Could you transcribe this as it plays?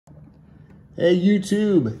Hey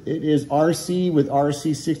YouTube, it is RC with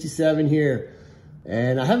RC67 here.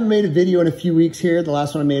 And I haven't made a video in a few weeks here. The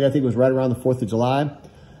last one I made, I think, was right around the 4th of July.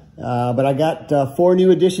 But I got 4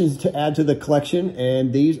 new additions to add to the collection,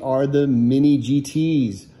 and these are the Mini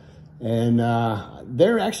GTs. And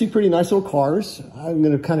they're actually pretty nice little cars. I'm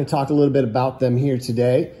gonna kind of talk a little bit about them here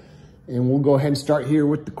today. And we'll go ahead and start here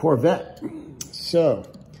with the Corvette. So,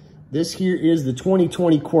 this here is the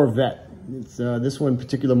 2020 Corvette. It's, this one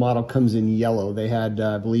particular model comes in yellow. They had,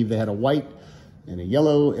 I believe they had a white and a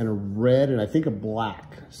yellow and a red and I think a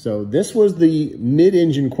black. So this was the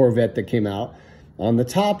mid-engine Corvette that came out. On the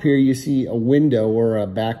top here, you see a window or a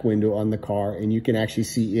back window on the car, and you can actually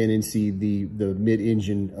see in and see the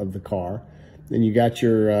mid-engine of the car. Then you got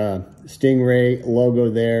your Stingray logo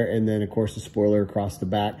there, and then of course the spoiler across the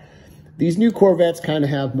back. These new Corvettes kind of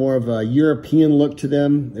have more of a European look to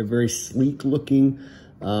them. They're very sleek looking.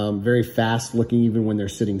 Very fast looking even when they're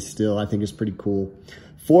sitting still. I think it's pretty cool.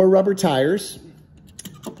 4 rubber tires.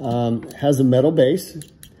 Has a metal base.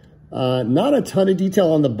 Not a ton of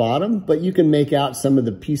detail on the bottom, but you can make out some of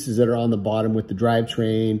the pieces that are on the bottom with the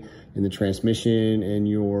drivetrain and the transmission and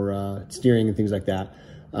your steering and things like that.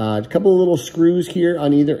 A couple of little screws here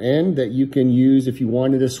on either end that you can use if you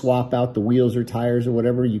wanted to swap out the wheels or tires or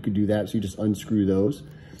whatever. You could do that, so you just unscrew those.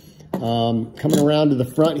 Coming around to the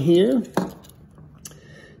front here,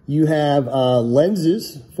 you have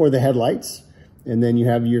lenses for the headlights, and then you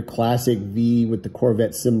have your classic V with the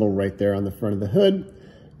Corvette symbol right there on the front of the hood.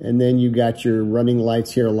 And then you got your running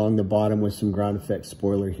lights here along the bottom with some ground effect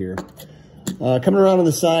spoiler here. Coming around on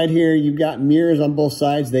the side here, you've got mirrors on both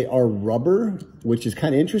sides. They are rubber, which is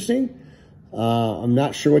kind of interesting. I'm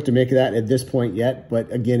not sure what to make of that at this point yet,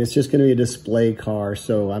 but again, it's just going to be a display car,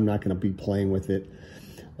 so I'm not going to be playing with it.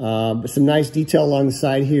 But some nice detail along the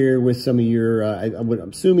side here with some of your, I'm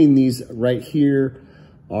assuming these right here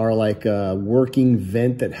are like a working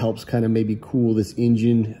vent that helps kind of maybe cool this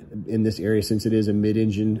engine in this area since it is a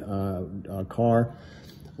mid-engine car.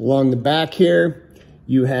 Along the back here,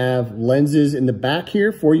 you have lenses in the back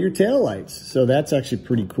here for your taillights. So that's actually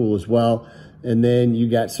pretty cool as well. And then you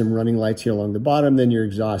got some running lights here along the bottom, then your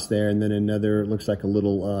exhaust there, and then another, looks like a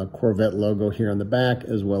little Corvette logo here on the back,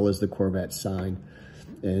 as well as the Corvette sign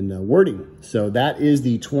and wording. So that is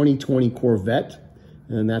the 2020 Corvette,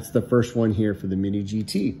 and that's the first one here for the Mini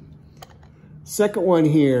GT. Second one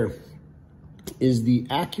here is the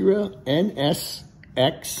Acura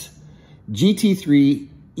NSX GT3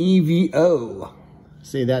 EVO.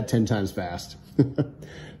 Say that 10 times fast.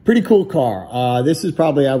 Pretty cool car. This is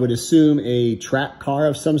probably, I would assume, a track car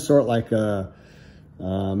of some sort, like a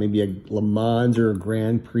maybe a Le Mans or a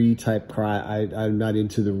Grand Prix type car. I'm not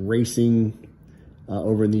into the racing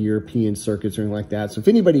over in the European circuits or anything like that. So if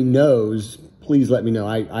anybody knows, please let me know.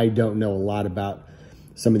 I don't know a lot about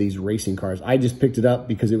some of these racing cars. I just picked it up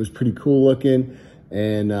because it was pretty cool looking.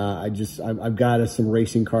 And I've got some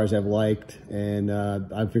racing cars I've liked, and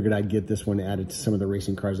I figured I'd get this one added to some of the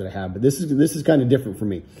racing cars that I have. But this is kind of different for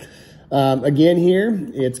me. Again here,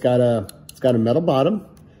 it's got a metal bottom.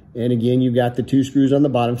 And again, you've got the 2 screws on the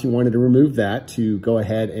bottom if you wanted to remove that to go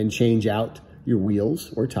ahead and change out your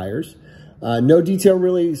wheels or tires. No detail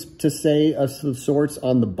really to say of sorts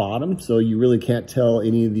on the bottom, so you really can't tell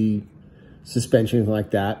any of the suspension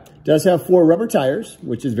like that. It does have 4 rubber tires,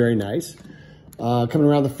 which is very nice. Coming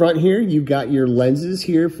around the front here, you've got your lenses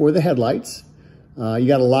here for the headlights. You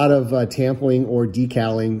got a lot of tampling or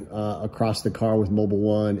decaling across the car with Mobil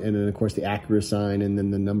 1, and then of course the Acura sign, and then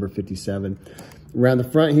the number 57. Around the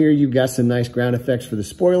front here, you've got some nice ground effects for the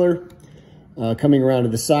spoiler. Coming around to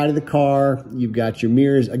the side of the car, you've got your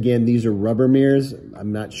mirrors. Again, these are rubber mirrors.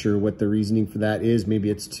 I'm not sure what the reasoning for that is. Maybe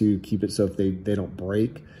it's to keep it so if they don't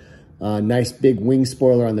break. Nice big wing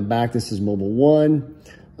spoiler on the back. This is Mobil 1.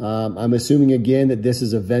 I'm assuming again that this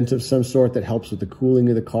is a vent of some sort that helps with the cooling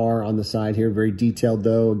of the car on the side here. Very detailed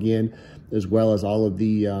though, again, as well as all of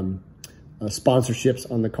the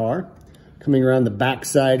sponsorships on the car. Coming around the back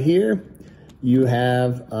side here, you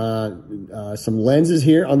have some lenses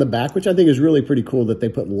here on the back, which I think is really pretty cool that they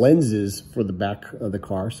put lenses for the back of the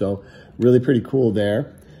car. So really pretty cool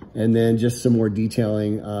there. And then just some more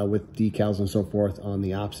detailing with decals and so forth on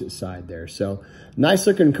the opposite side there. So nice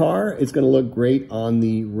looking car. It's going to look great on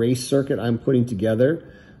the race circuit I'm putting together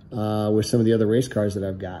with some of the other race cars that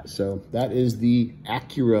I've got. So that is the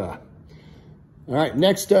Acura. All right,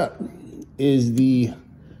 next up is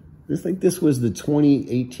I think this was the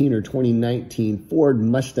 2018 or 2019 Ford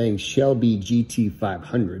Mustang Shelby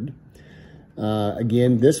GT500.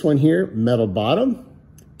 Again, this one here, metal bottom,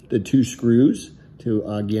 the 2 screws to,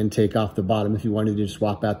 again, take off the bottom if you wanted to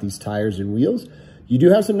swap out these tires and wheels. You do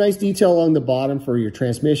have some nice detail along the bottom for your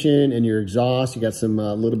transmission and your exhaust. You got some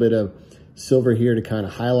little bit of silver here to kind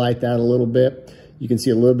of highlight that a little bit. You can see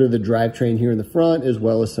a little bit of the drivetrain here in the front, as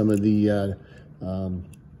well as some of the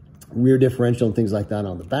rear differential and things like that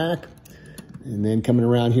on the back. And then coming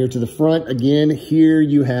around here to the front, again, here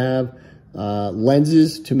you have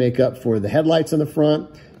lenses to make up for the headlights on the front.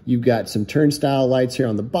 You've got some turnstile lights here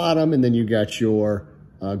on the bottom, and then you've got your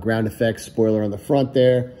ground effects spoiler on the front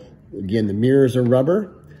there. Again, the mirrors are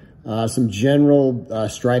rubber. Some general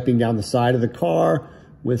striping down the side of the car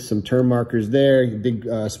with some turn markers there. Big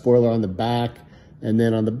spoiler on the back. And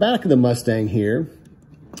then on the back of the Mustang here,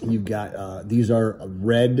 you've got, these are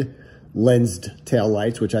red lensed tail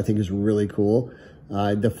lights, which I think is really cool.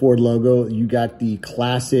 The Ford logo, you got the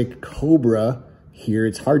classic Cobra here.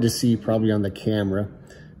 It's hard to see probably on the camera,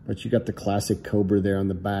 but you got the classic Cobra there on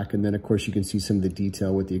the back. And then of course you can see some of the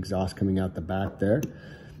detail with the exhaust coming out the back there.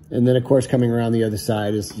 And then of course coming around the other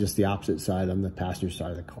side is just the opposite side on the passenger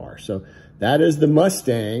side of the car. So that is the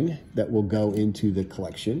Mustang that will go into the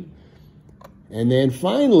collection. And then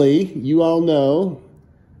finally, you all know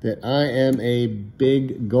that I am a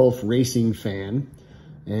big Gulf racing fan,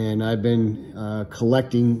 and I've been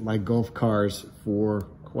collecting my Gulf cars for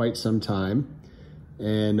quite some time.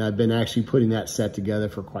 And I've been actually putting that set together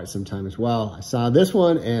for quite some time as well. I saw this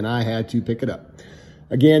one and I had to pick it up.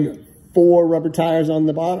 Again, 4 rubber tires on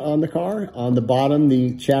the bottom on the car. On the bottom,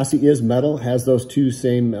 the chassis is metal, has those 2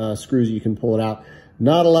 same screws you can pull it out.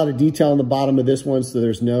 Not a lot of detail on the bottom of this one, so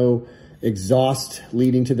there's no exhaust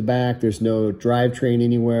leading to the back. There's no drivetrain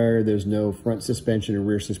anywhere. There's no front suspension or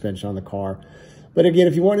rear suspension on the car. But again,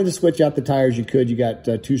 if you wanted to switch out the tires, you could. You got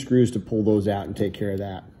 2 screws to pull those out and take care of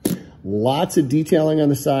that. Lots of detailing on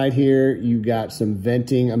the side here. You got some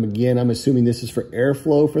venting. Again, I'm assuming this is for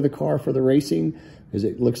airflow for the car for the racing, because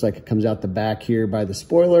it looks like it comes out the back here by the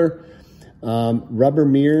spoiler. Rubber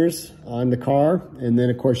mirrors on the car. And then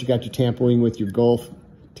of course you got your tamper wing with your Gulf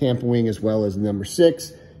tamper wing, as well as number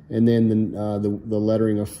 6. And then the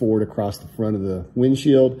lettering of Ford across the front of the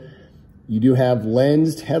windshield. You do have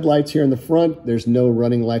lensed headlights here in the front. There's no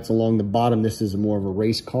running lights along the bottom. This is more of a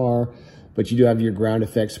race car, but you do have your ground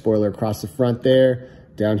effects spoiler across the front there.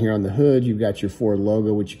 Down here on the hood, you've got your Ford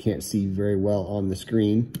logo, which you can't see very well on the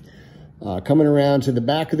screen. Coming around to the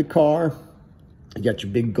back of the car, you got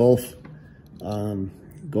your big Gulf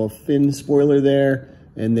fin spoiler there.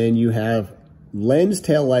 And then you have lens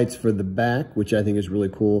taillights for the back, which I think is really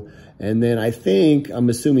cool. And then I'm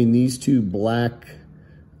assuming these 2 black,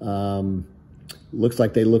 looks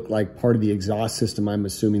like they look like part of the exhaust system. I'm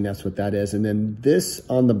assuming that's what that is. And then this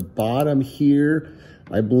on the bottom here,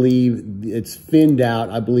 I believe it's finned out.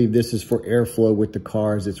 I believe this is for airflow with the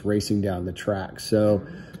car as it's racing down the track. So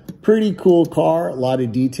pretty cool car, a lot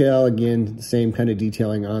of detail. Again, the same kind of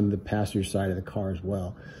detailing on the passenger side of the car as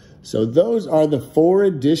well. So those are the 4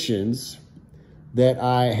 additions that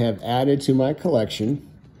I have added to my collection.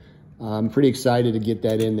 I'm pretty excited to get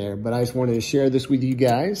that in there, but I just wanted to share this with you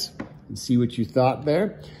guys and see what you thought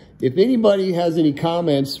there. If anybody has any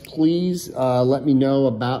comments, please let me know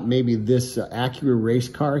about maybe this Acura race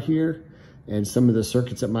car here and some of the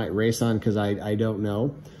circuits it might race on, because I don't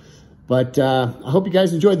know. But I hope you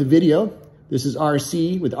guys enjoyed the video. This is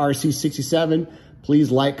RC with RC67.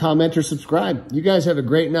 Please like, comment, or subscribe. You guys have a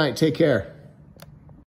great night. Take care.